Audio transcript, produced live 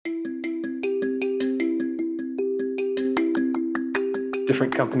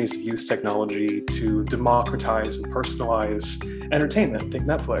different companies have used technology to democratize and personalize entertainment, think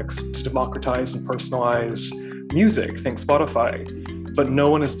Netflix, to democratize and personalize music, think Spotify. But no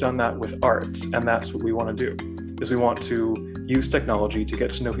one has done that with art, and that's what we want to do, is we want to use technology to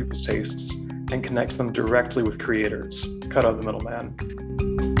get to know people's tastes and connect them directly with creators, cut out the middleman.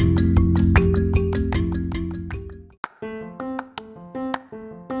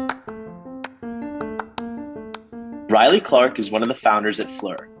 Riley Clark is one of the founders at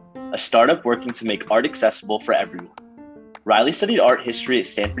Fleur, a startup working to make art accessible for everyone. Riley studied art history at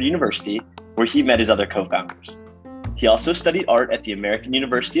Stanford University, where he met his other co-founders. He also studied art at the American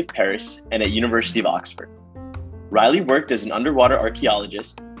University of Paris and at University of Oxford. Riley worked as an underwater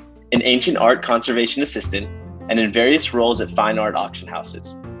archaeologist, an ancient art conservation assistant, and in various roles at fine art auction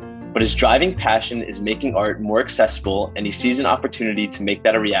houses. But his driving passion is making art more accessible, and he sees an opportunity to make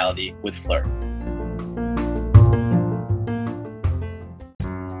that a reality with Fleur.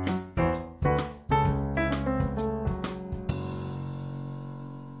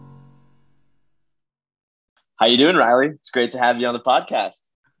 How you doing, Riley? It's great to have you on the podcast.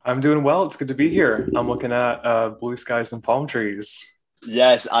 I'm doing well. It's good to be here. I'm looking at blue skies and palm trees.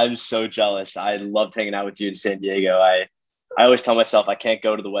 Yes, I'm so jealous. I loved hanging out with you in San Diego. I always tell myself I can't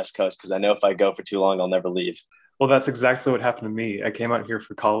go to the West Coast because I know if I go for too long, I'll never leave. Well, that's exactly what happened to me. I came out here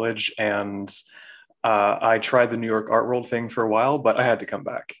for college and I tried the New York Art World thing for a while, but I had to come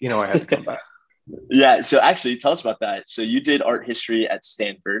back. I had to come back. Yeah. So actually, tell us about that. So you did art history at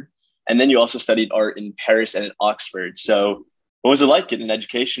Stanford, and then you also studied art in Paris and in Oxford. So what was it like getting an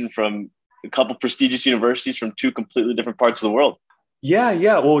education from a couple prestigious universities from two completely different parts of the world?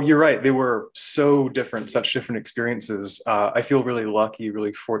 Yeah. Well, you're right. They were so different, such different experiences. I feel really lucky,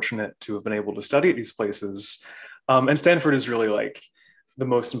 really fortunate to have been able to study at these places. And Stanford is really like the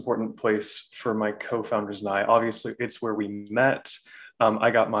most important place for my co-founders and I. Obviously, it's where we met.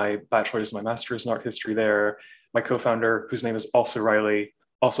 I got my bachelor's and my master's in art history there. My co-founder, whose name is also Riley,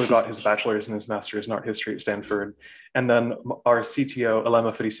 also got his bachelor's and his master's in art history at Stanford. And then our CTO,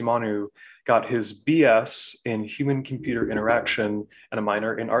 Alema Fedisimanu, got his BS in human-computer interaction and a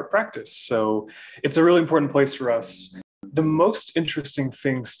minor in art practice. So it's a really important place for us. The most interesting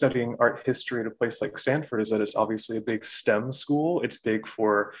thing studying art history at a place like Stanford is that it's obviously a big STEM school. It's big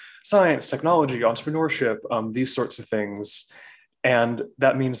for science, technology, entrepreneurship, these sorts of things. And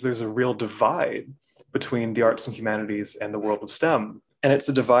that means there's a real divide between the arts and humanities and the world of STEM. And it's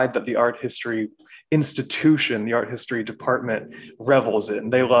a divide that the art history institution, the art history department revels in.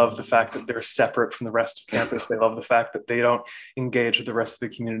 They love the fact that they're separate from the rest of campus. They love the fact that they don't engage with the rest of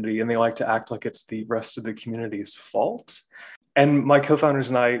the community, and they like to act like it's the rest of the community's fault. And my co-founders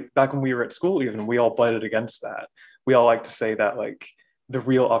and I, back when we were at school even, we all butted against that. We all like to say that like the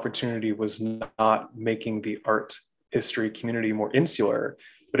real opportunity was not making the art history community more insular,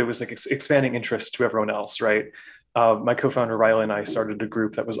 but it was like expanding interest to everyone else, right? My co-founder Riley and I started a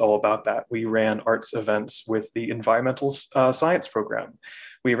group that was all about that. We ran arts events with the environmental science program.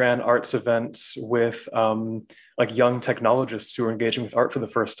 We ran arts events with like young technologists who were engaging with art for the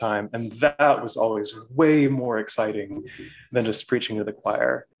first time. And that was always way more exciting than just preaching to the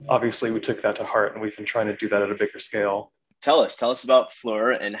choir. Obviously, we took that to heart, and we've been trying to do that at a bigger scale. Tell us about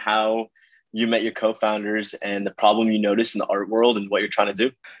Fleur and how you met your co-founders and the problem you noticed in the art world and what you're trying to do.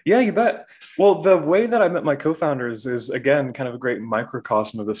 Yeah, you bet. Well, the way that I met my co-founders is, again, kind of a great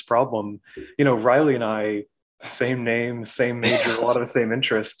microcosm of this problem. Riley and I, same name, same major, a lot of the same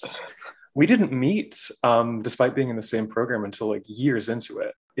interests. We didn't meet despite being in the same program until like years into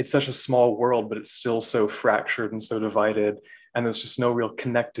it. It's such a small world, but it's still so fractured and so divided, and there's just no real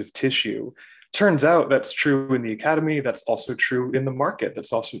connective tissue. Turns out that's true in the academy. That's also true in the market.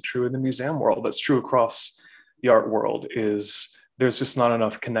 That's also true in the museum world. That's true across the art world. Is there's just not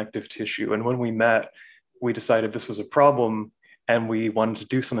enough connective tissue. And when we met, we decided this was a problem and we wanted to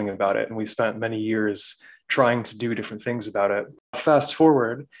do something about it. And we spent many years trying to do different things about it. Fast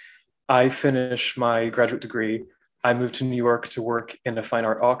forward, I finished my graduate degree. I moved to New York to work in a fine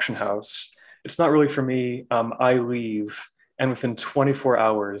art auction house. It's not really for me. I leave, and within 24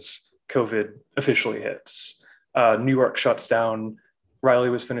 hours, COVID officially hits. New York shuts down. Riley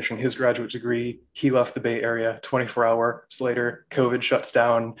was finishing his graduate degree. He left the Bay Area. 24 hours later, COVID shuts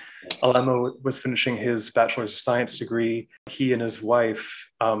down. Alema was finishing his bachelor's of science degree. He and his wife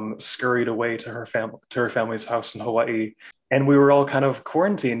scurried away to her family's house in Hawaii. And we were all kind of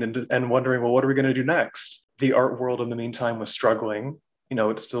quarantined and wondering, well, what are we going to do next? The art world in the meantime was struggling.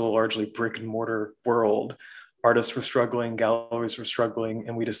 It's still a largely brick and mortar world. Artists were struggling, galleries were struggling,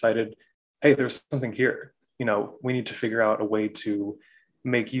 and we decided, hey, there's something here. We need to figure out a way to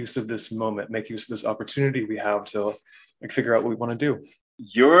make use of this moment, make use of this opportunity we have to figure out what we want to do.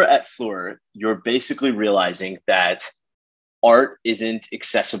 you're at Fleur, you're basically realizing that art isn't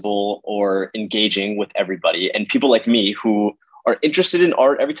accessible or engaging with everybody. And people like me who are interested in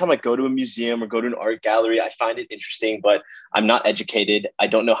art, every time I go to a museum or go to an art gallery, I find it interesting, but I'm not educated. I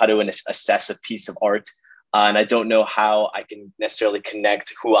don't know how to assess a piece of art. And I don't know how I can necessarily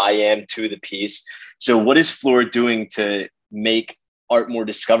connect who I am to the piece. So what is Fleur doing to make art more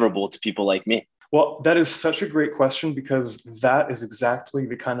discoverable to people like me? Well, that is such a great question, because that is exactly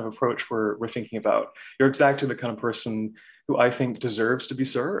the kind of approach we're thinking about. You're exactly the kind of person who I think deserves to be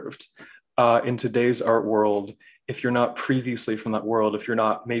served in today's art world. If you're not previously from that world, if you're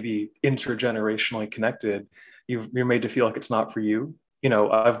not maybe intergenerationally connected, you're made to feel like it's not for you. You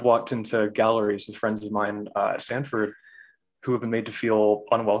know, I've walked into galleries with friends of mine at Stanford who have been made to feel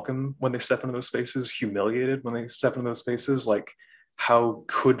unwelcome when they step into those spaces, humiliated when they step into those spaces. Like, how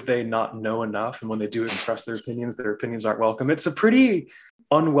could they not know enough? And when they do express their opinions aren't welcome. It's a pretty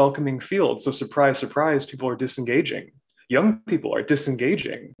unwelcoming field. So surprise, surprise, people are disengaging. Young people are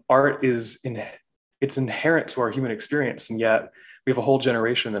disengaging. Art it's inherent to our human experience. And yet we have a whole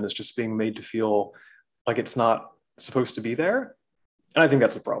generation that is just being made to feel like it's not supposed to be there. And I think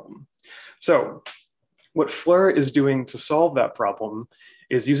that's a problem. So what Fleur is doing to solve that problem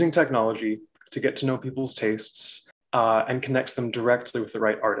is using technology to get to know people's tastes and connects them directly with the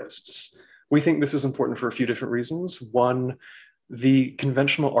right artists. We think this is important for a few different reasons. One, the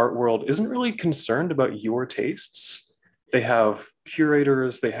conventional art world isn't really concerned about your tastes. They have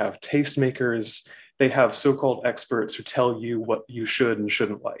curators, they have tastemakers, they have so-called experts who tell you what you should and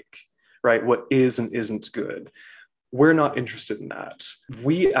shouldn't like, right? What is and isn't good. We're not interested in that.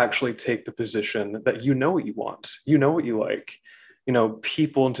 We actually take the position that you know what you want, you know what you like. You know,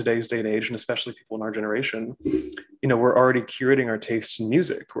 people in today's day and age, and especially people in our generation, you know, we're already curating our taste in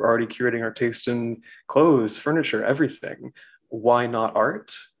music. We're already curating our taste in clothes, furniture, everything. Why not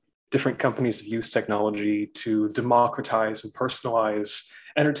art? Different companies have used technology to democratize and personalize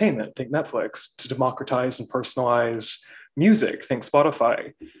entertainment. Think Netflix. To democratize and personalize music. Think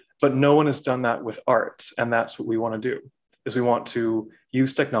Spotify. But no one has done that with art. And that's what we want to do, is we want to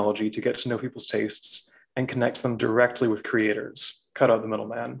use technology to get to know people's tastes and connect them directly with creators. Cut out the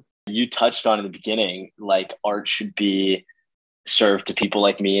middleman. You touched on in the beginning, like art should be served to people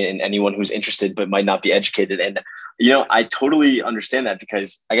like me and anyone who's interested but might not be educated. And, you know, I totally understand that,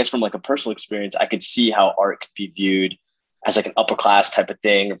 because I guess from like a personal experience, I could see how art could be viewed as like an upper class type of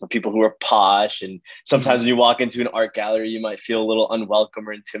thing, or for people who are posh. And sometimes when you walk into an art gallery, you might feel a little unwelcome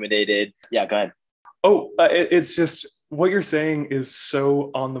or intimidated. Yeah, go ahead. Oh, it's just, what you're saying is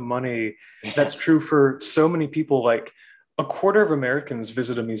so on the money. That's true for so many people. Like, a quarter of Americans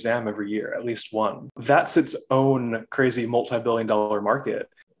visit a museum every year, at least one. That's its own crazy multi-billion-dollar market.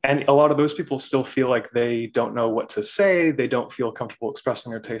 And a lot of those people still feel like they don't know what to say. They don't feel comfortable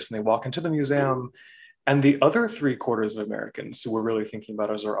expressing their taste, and they walk into the museum. And the other 3/4 of Americans, who we're really thinking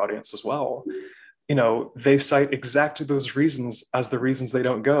about as our audience as well, you know, they cite exactly those reasons as the reasons they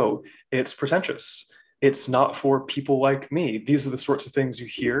don't go. It's pretentious. It's not for people like me. These are the sorts of things you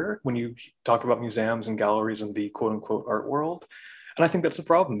hear when you talk about museums and galleries and the quote unquote art world. And I think that's a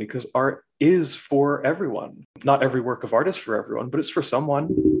problem, because art is for everyone. Not every work of art is for everyone, but it's for someone.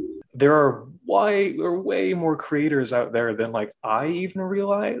 There are way more creators out there than like I even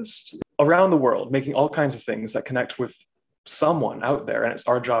realized around the world, making all kinds of things that connect with someone out there. And it's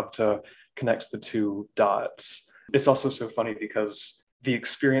our job to connect the two dots. It's also so funny because the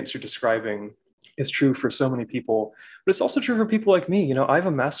experience you're describing is true for so many people, but it's also true for people like me. You know, I have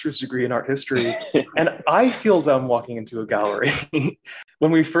a master's degree in art history, and I feel dumb walking into a gallery.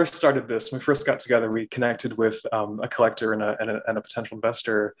 When we first started this, when we first got together, we connected with a collector and a potential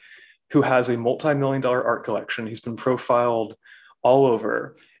investor who has a multi-million-dollar art collection. He's been profiled all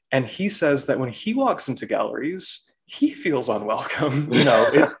over. And he says that when he walks into galleries, he feels unwelcome. You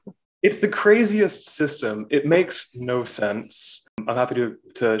know, it's the craziest system. It makes no sense. I'm happy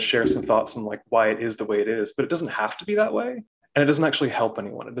to share some thoughts on like why it is the way it is, but it doesn't have to be that way. And it doesn't actually help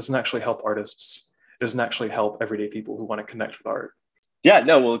anyone. It doesn't actually help artists. It doesn't actually help everyday people who want to connect with art. Yeah,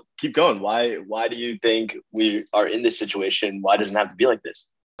 no, well, keep going. Why do you think we are in this situation? Why doesn't it have to be like this?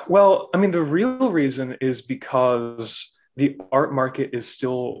 Well, I mean, the real reason is because the art market is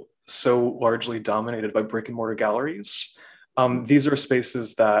still so largely dominated by brick and mortar galleries. These are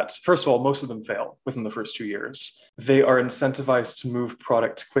spaces that, first of all, most of them fail within the first 2 years. They are incentivized to move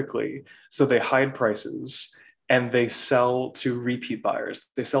product quickly, so they hide prices and they sell to repeat buyers.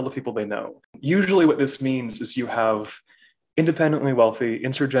 They sell to people they know. Usually what this means is you have independently wealthy,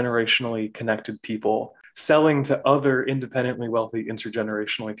 intergenerationally connected people selling to other independently wealthy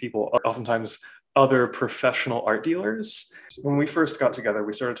intergenerationally people, oftentimes other professional art dealers. When we first got together,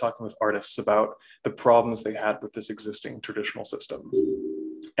 we started talking with artists about the problems they had with this existing traditional system.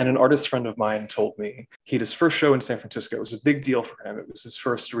 And an artist friend of mine told me he had his first show in San Francisco. It was a big deal for him. It was his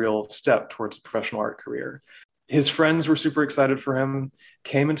first real step towards a professional art career. His friends were super excited for him,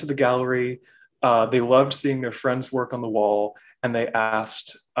 came into the gallery. They loved seeing their friends' work on the wall, and they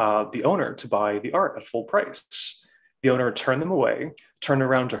asked the owner to buy the art at full price. The owner turned them away, turned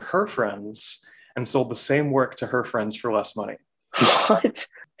around to her friends, and sold the same work to her friends for less money. What?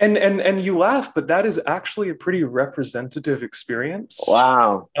 And you laugh, but that is actually a pretty representative experience.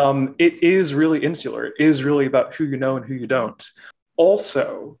 Wow. It is really insular. It is really about who you know and who you don't.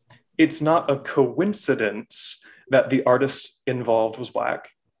 Also, it's not a coincidence that the artist involved was Black.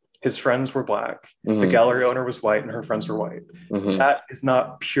 His friends were Black. The gallery owner was white and her friends were white. That is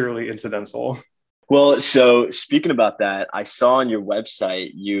not purely incidental. Well, so speaking about that, I saw on your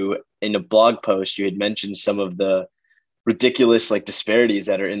website, in a blog post, you had mentioned some of the ridiculous disparities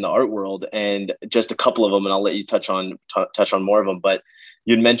that are in the art world, and just a couple of them, and I'll let you touch on more of them. But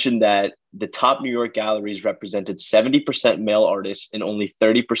you'd mentioned that the top New York galleries represented 70% male artists and only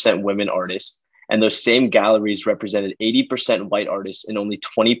 30% women artists. And those same galleries represented 80% white artists and only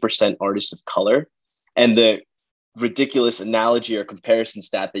 20% artists of color. And the ridiculous analogy or comparison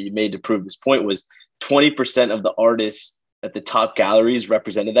stat that you made to prove this point was 20% of the artists at the top galleries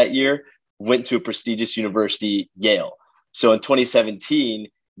represented that year went to a prestigious university, Yale. So in 2017,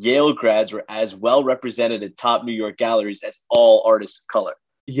 Yale grads were as well represented at top New York galleries as all artists of color.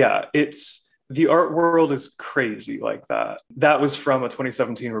 Yeah, the art world is crazy like that. That was from a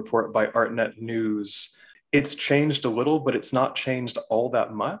 2017 report by ArtNet News. It's changed a little, but it's not changed all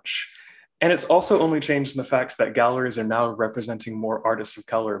that much. And it's also only changed in the facts that galleries are now representing more artists of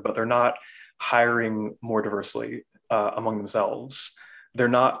color, but they're not hiring more diversely among themselves. They're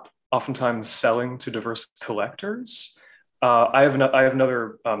not oftentimes selling to diverse collectors. I have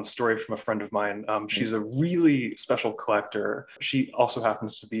another story from a friend of mine. She's a really special collector. She also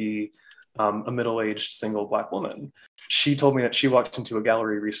happens to be a middle-aged single Black woman. She told me that she walked into a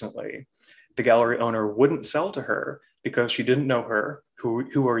gallery recently. The gallery owner wouldn't sell to her because she didn't know her.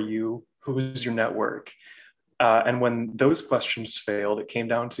 Who are you? Who is your network? And when those questions failed, it came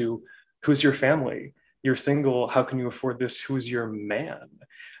down to, who's your family? You're single. How can you afford this? Who is your man?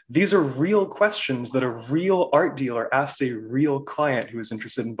 These are real questions that a real art dealer asked a real client who is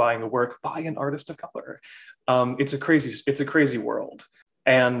interested in buying a work by an artist of color. It's a crazy world.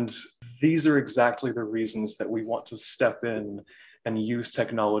 And these are exactly the reasons that we want to step in and use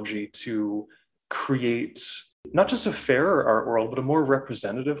technology to create not just a fairer art world, but a more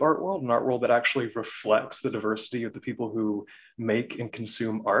representative art world, an art world that actually reflects the diversity of the people who make and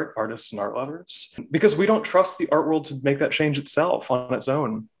consume art, artists and art lovers. Because we don't trust the art world to make that change itself on its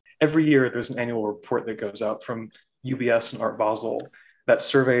own. Every year, there's an annual report that goes out from UBS and Art Basel that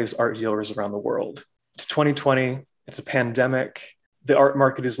surveys art dealers around the world. It's 2020, it's a pandemic. The art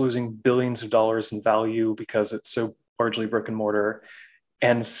market is losing billions of dollars in value because it's so largely brick and mortar.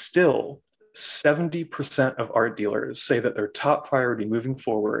 And still, 70% of art dealers say that their top priority moving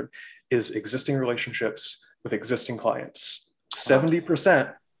forward is existing relationships with existing clients.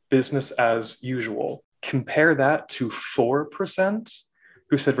 70% business as usual. Compare that to 4%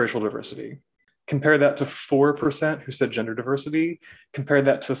 who said racial diversity. Compare that to 4% who said gender diversity. Compare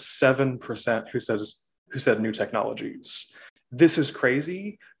that to 7% who said new technologies. This is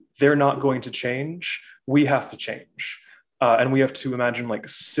crazy. They're not going to change. We have to change. And we have to imagine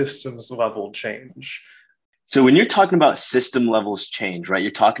systems level change. So when you're talking about system levels change, right,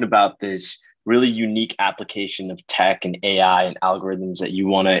 you're talking about this really unique application of tech and AI and algorithms that you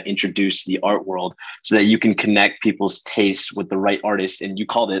want to introduce to the art world so that you can connect people's tastes with the right artists. And you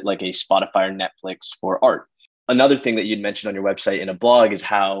called it like a Spotify or Netflix for art. Another thing that you'd mentioned on your website in a blog is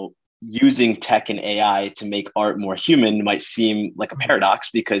how using tech and AI to make art more human might seem like a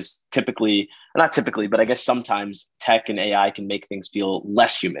paradox because not typically, but I guess sometimes tech and AI can make things feel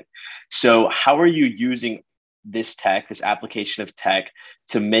less human. So how are you using this application of tech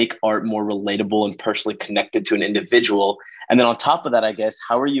to make art more relatable and personally connected to an individual? And then on top of that, I guess,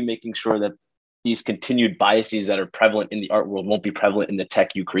 how are you making sure that these continued biases that are prevalent in the art world won't be prevalent in the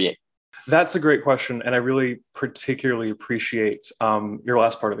tech you create? That's a great question. And I really particularly appreciate your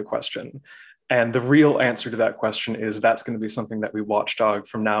last part of the question. And the real answer to that question is that's going to be something that we watchdog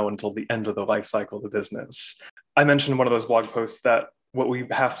from now until the end of the life cycle of the business. I mentioned in one of those blog posts that what we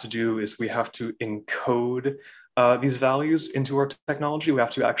have to do is we have to encode these values into our technology. We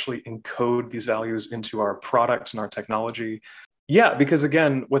have to actually encode these values into our product and our technology. Yeah, because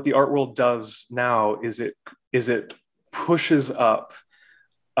again, what the art world does now is it pushes up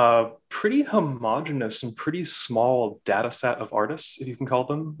a pretty homogenous and pretty small data set of artists, if you can call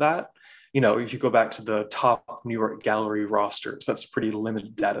them that. You know, if you go back to the top New York gallery rosters, that's a pretty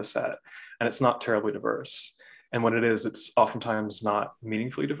limited data set, and it's not terribly diverse. And when it is, it's oftentimes not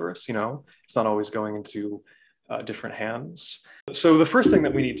meaningfully diverse. You know, it's not always going into different hands. So the first thing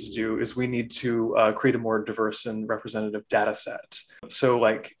that we need to do is we need to create a more diverse and representative data set. So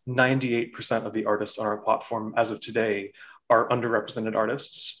like 98% of the artists on our platform as of today are underrepresented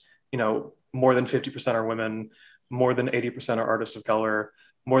artists. You know, more than 50% are women, more than 80% are artists of color,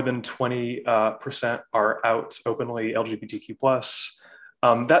 more than 20% are out openly LGBTQ plus.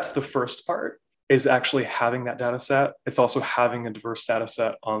 That's the first part, is actually having that data set. It's also having a diverse data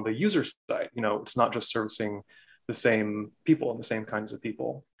set on the user side. You know, it's not just servicing the same people and the same kinds of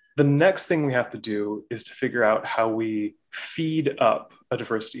people. The next thing we have to do is to figure out how we feed up a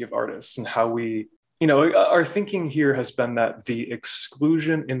diversity of artists and how we, you know, our thinking here has been that the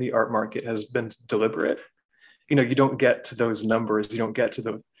exclusion in the art market has been deliberate. You know, you don't get to those numbers, you don't get to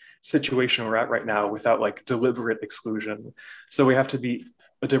the situation we're at right now without like deliberate exclusion. So we have to be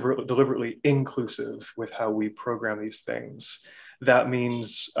deliberately inclusive with how we program these things. That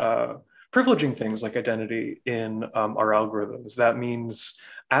means privileging things like identity in our algorithms. That means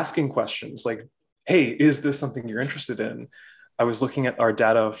asking questions like, hey, is this something you're interested in? I was looking at our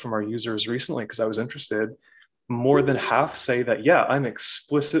data from our users recently because I was interested. More than half say that, yeah, I'm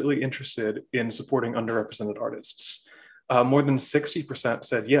explicitly interested in supporting underrepresented artists. More than 60%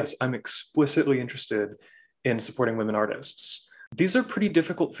 said, yes, I'm explicitly interested in supporting women artists. These are pretty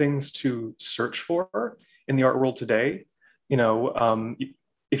difficult things to search for in the art world today. You know,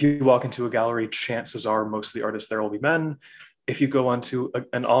 if you walk into a gallery, chances are most of the artists there will be men. If you go onto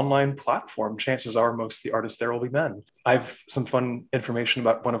an online platform, chances are most of the artists there will be men. I have some fun information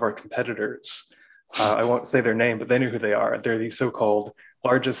about one of our competitors. I won't say their name, but they know who they are. They're the so-called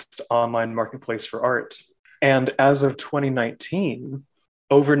largest online marketplace for art. And as of 2019,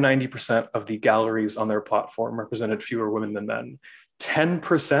 over 90% of the galleries on their platform represented fewer women than men.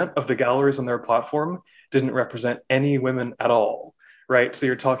 10% of the galleries on their platform didn't represent any women at all, right? So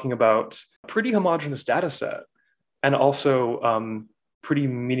you're talking about a pretty homogenous data set and also pretty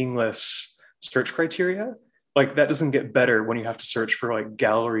meaningless search criteria. Like that doesn't get better when you have to search for like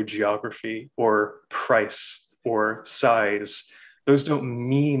gallery geography or price or size. Those don't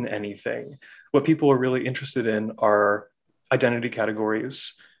mean anything. What people are really interested in are identity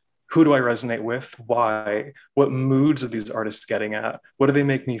categories. Who do I resonate with? Why? What moods are these artists getting at? What do they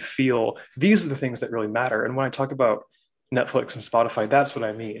make me feel? These are the things that really matter. And when I talk about Netflix and Spotify, that's what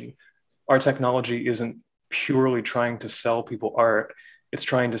I mean. Our technology isn't purely trying to sell people art. It's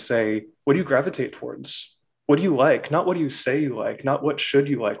trying to say, what do you gravitate towards? What do you like? Not what do you say you like, not what should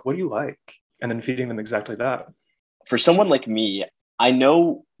you like, what do you like? And then feeding them exactly that. For someone like me, I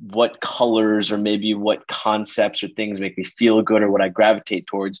know what colors or maybe what concepts or things make me feel good or what I gravitate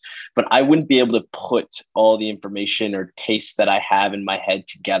towards, but I wouldn't be able to put all the information or tastes that I have in my head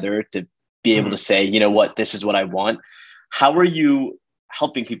together to be able to say, you know what, this is what I want. How are you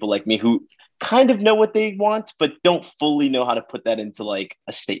helping people like me who kind of know what they want, but don't fully know how to put that into like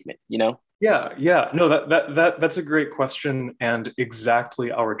a statement, you know? Yeah. No, that's a great question and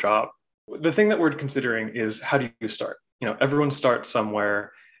exactly our job. The thing that we're considering is how do you start? You know, everyone starts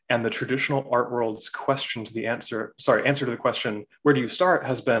somewhere, and the traditional art world's answer to the question, where do you start,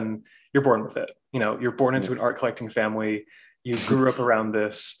 has been you're born with it. You know, you're born into an art collecting family, you grew up around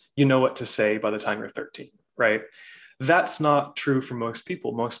this, you know what to say by the time you're 13, right? That's not true for most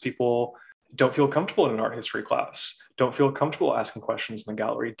people. Most people don't feel comfortable in an art history class, don't feel comfortable asking questions in the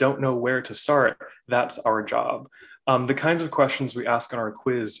gallery, don't know where to start. That's our job. The kinds of questions we ask on our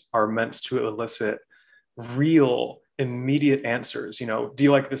quiz are meant to elicit real, immediate answers. You know, do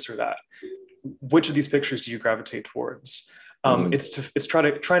you like this or that? Which of these pictures do you gravitate towards? It's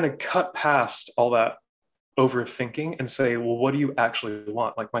trying to cut past all that overthinking and say, well, what do you actually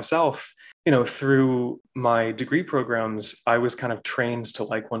want? Like myself, you know, through my degree programs, I was kind of trained to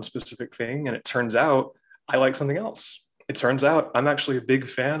like one specific thing, and it turns out I like something else. It turns out I'm actually a big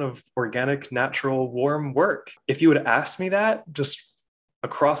fan of organic, natural, warm work. If you would have asked me that just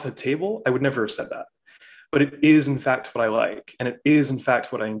across a table, I would never have said that. But it is, in fact, what I like. And it is, in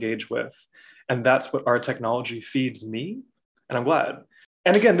fact, what I engage with. And that's what our technology feeds me. And I'm glad.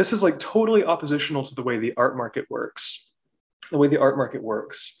 And again, this is like totally oppositional to the way the art market works. The way the art market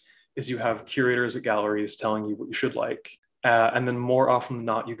works is you have curators at galleries telling you what you should like. And then more often than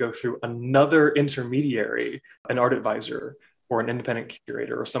not, you go through another intermediary, an art advisor or an independent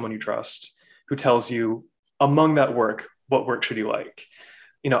curator or someone you trust, who tells you among that work, what work should you like?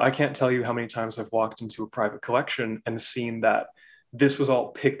 I can't tell you how many times I've walked into a private collection and seen that this was all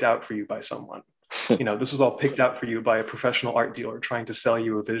picked out for you by someone. This was all picked out for you by a professional art dealer trying to sell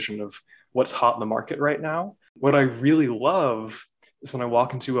you a vision of what's hot in the market right now. What I really love is when I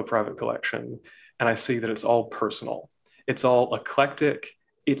walk into a private collection and I see that it's all personal. It's all eclectic.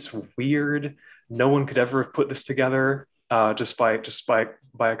 It's weird. No one could ever have put this together just by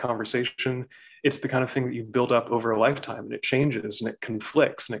a conversation. It's the kind of thing that you build up over a lifetime, and it changes and it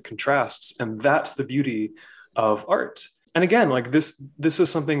conflicts and it contrasts. And that's the beauty of art. And again, like this is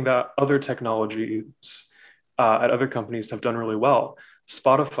something that other technologies at other companies have done really well.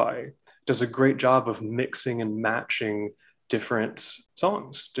 Spotify does a great job of mixing and matching different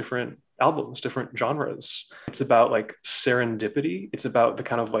songs, different albums, different genres. It's about like serendipity. It's about the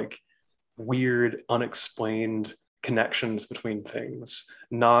kind of like weird, unexplained connections between things,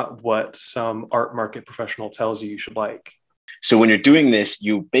 not what some art market professional tells you should like. So when you're doing this,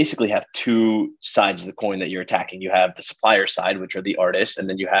 you basically have two sides of the coin that you're attacking. You have the supplier side, which are the artists, and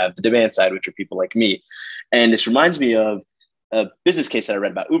then you have the demand side, which are people like me. And this reminds me of a business case that I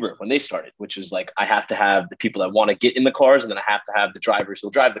read about Uber when they started, which is like, I have to have the people that want to get in the cars, and then I have to have the drivers who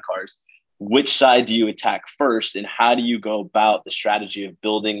will drive the cars. Which side do you attack first, and how do you go about the strategy of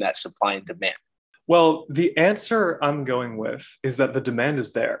building that supply and demand? Well, the answer I'm going with is that the demand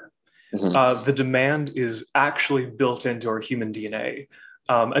is there. Mm-hmm. The demand is actually built into our human DNA.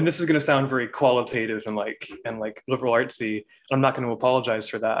 And this is going to sound very qualitative and like liberal artsy. I'm not going to apologize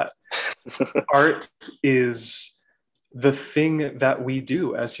for that. Art is the thing that we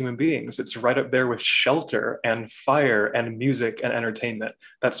do as human beings. It's right up there with shelter and fire and music and entertainment.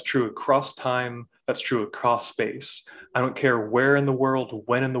 That's true across time. That's true across space. I don't care where in the world,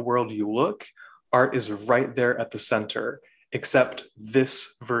 when in the world you look, art is right there at the center, except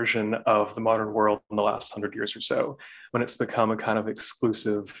this version of the modern world in the last 100 years or so, when it's become a kind of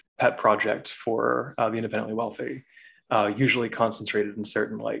exclusive pet project for the independently wealthy, usually concentrated in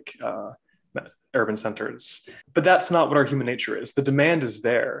certain urban centers. But that's not what our human nature is. The demand is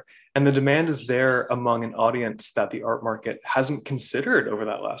there. And the demand is there among an audience that the art market hasn't considered over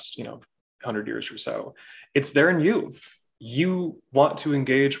that last, 100 years or so. It's there in you. You want to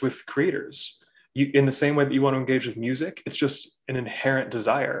engage with creators. In the same way that you want to engage with music, it's just an inherent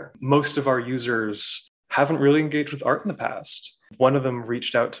desire. Most of our users haven't really engaged with art in the past. One of them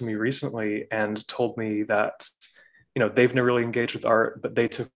reached out to me recently and told me that they've never really engaged with art, but they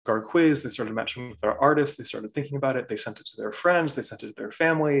took our quiz, they started matching with our artists, they started thinking about it, they sent it to their friends, they sent it to their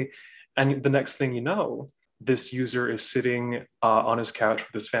family. And the next thing you know, this user is sitting on his couch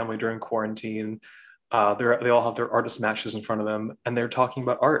with his family during quarantine. They all have their artist matches in front of them, and they're talking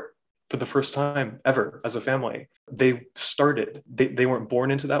about art for the first time ever as a family. They weren't born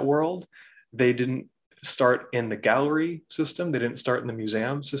into that world. They didn't start in the gallery system. They didn't start in the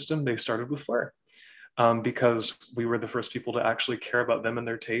museum system. They started with Fleur. Because we were the first people to actually care about them and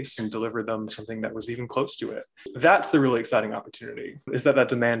their tastes and deliver them something that was even close to it. That's the really exciting opportunity, is that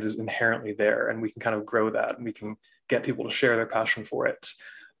demand is inherently there, and we can kind of grow that, and we can get people to share their passion for it.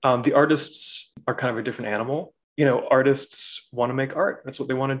 The artists are kind of a different animal. Artists want to make art. That's what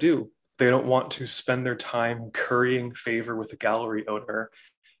they want to do. They don't want to spend their time currying favor with a gallery owner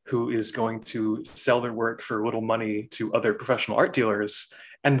who is going to sell their work for little money to other professional art dealers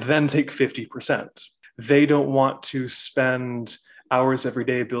and then take 50%. They don't want to spend hours every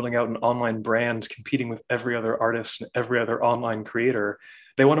day building out an online brand, competing with every other artist and every other online creator.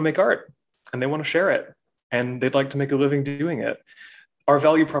 They want to make art and they want to share it, and they'd like to make a living doing it. Our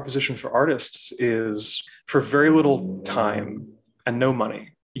value proposition for artists is, for very little time and no money,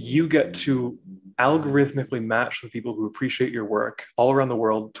 you get to algorithmically match with people who appreciate your work all around the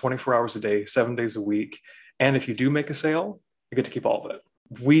world, 24 hours a day, 7 days a week. And if you do make a sale, you get to keep all of it.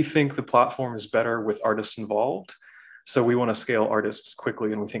 We think the platform is better with artists involved. So we want to scale artists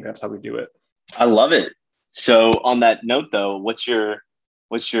quickly, and we think that's how we do it. I love it. So on that note, though, what's your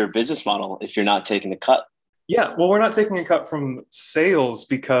business model if you're not taking a cut? Yeah, well, we're not taking a cut from sales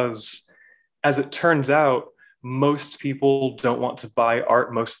because, as it turns out, most people don't want to buy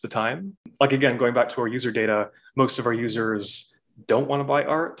art most of the time. Like, again, going back to our user data, most of our users don't want to buy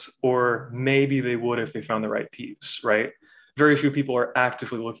art, or maybe they would if they found the right piece, right? Very few people are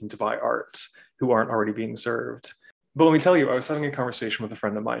actively looking to buy art who aren't already being served. But let me tell you, I was having a conversation with a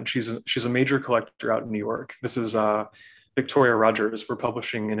friend of mine. She's a major collector out in New York. This is Victoria Rogers. We're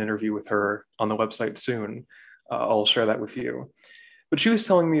publishing an interview with her on the website soon. I'll share that with you. But she was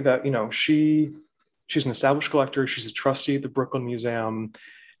telling me that, she's an established collector. She's a trustee at the Brooklyn Museum,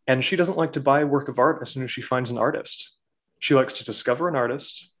 and she doesn't like to buy a work of art as soon as she finds an artist. She likes to discover an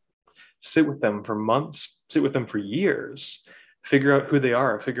artist, sit with them for months, sit with them for years, figure out who they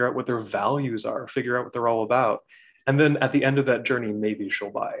are, figure out what their values are, figure out what they're all about. And then at the end of that journey, maybe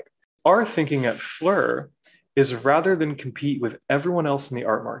she'll buy. Our thinking at Fleur is rather than compete with everyone else in the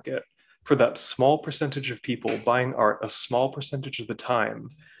art market for that small percentage of people buying art a small percentage of the time,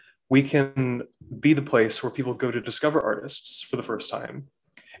 we can be the place where people go to discover artists for the first time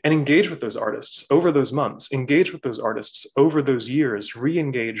and engage with those artists over those months, engage with those artists over those years,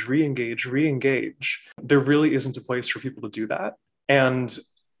 re-engage, re-engage, re-engage. There really isn't a place for people to do that. And,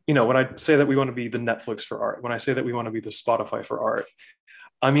 when I say that we want to be the Netflix for art, when I say that we want to be the Spotify for art,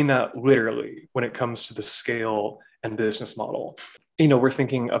 I mean that literally when it comes to the scale and business model. We're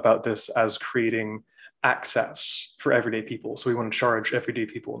thinking about this as creating access for everyday people. So we want to charge everyday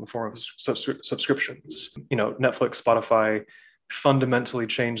people in the form of subscriptions. Netflix, Spotify, fundamentally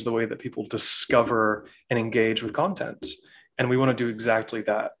change the way that people discover and engage with content. And we want to do exactly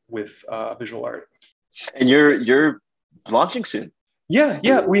that with visual art. And you're launching soon.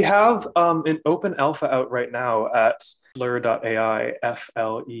 Yeah. We have an open alpha out right now at fleur.ai,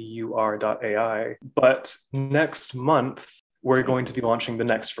 FLEUR.ai. But next month, we're going to be launching the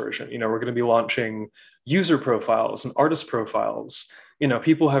next version. We're going to be launching user profiles and artist profiles.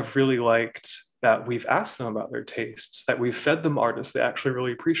 People have really liked that we've asked them about their tastes, that we've fed them artists they actually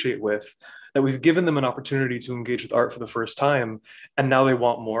really appreciate with, that we've given them an opportunity to engage with art for the first time, and now they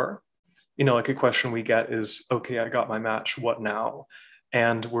want more. Like a question we get is, okay, I got my match, what now?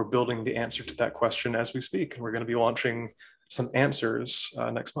 And we're building the answer to that question as we speak. And we're going to be launching some answers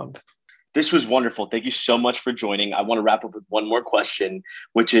next month. This was wonderful. Thank you so much for joining. I want to wrap up with one more question,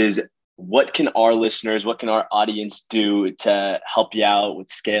 which is, what can our listeners, what can our audience do to help you out with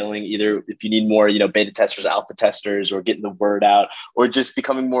scaling? Either if you need more, beta testers, alpha testers, or getting the word out, or just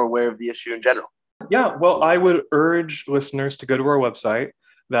becoming more aware of the issue in general. Yeah, well, I would urge listeners to go to our website.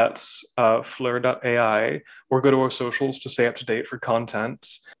 That's fleur.ai, or go to our socials to stay up to date for content.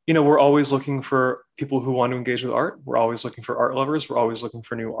 We're always looking for people who want to engage with art. We're always looking for art lovers. We're always looking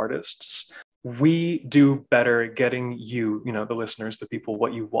for new artists. We do better getting you, the listeners, the people,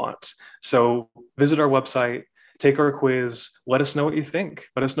 what you want. So visit our website, take our quiz, let us know what you think.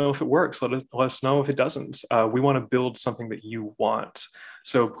 Let us know if it works. Let us know if it doesn't. We want to build something that you want.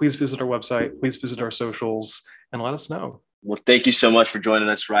 So please visit our website, please visit our socials, and let us know. Well, thank you so much for joining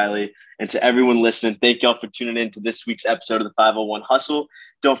us, Riley. And to everyone listening, thank y'all for tuning in to this week's episode of the 501 Hustle.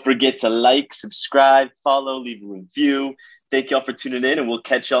 Don't forget to like, subscribe, follow, leave a review. Thank y'all for tuning in, and we'll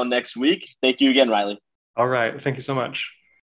catch y'all next week. Thank you again, Riley. All right. Thank you so much.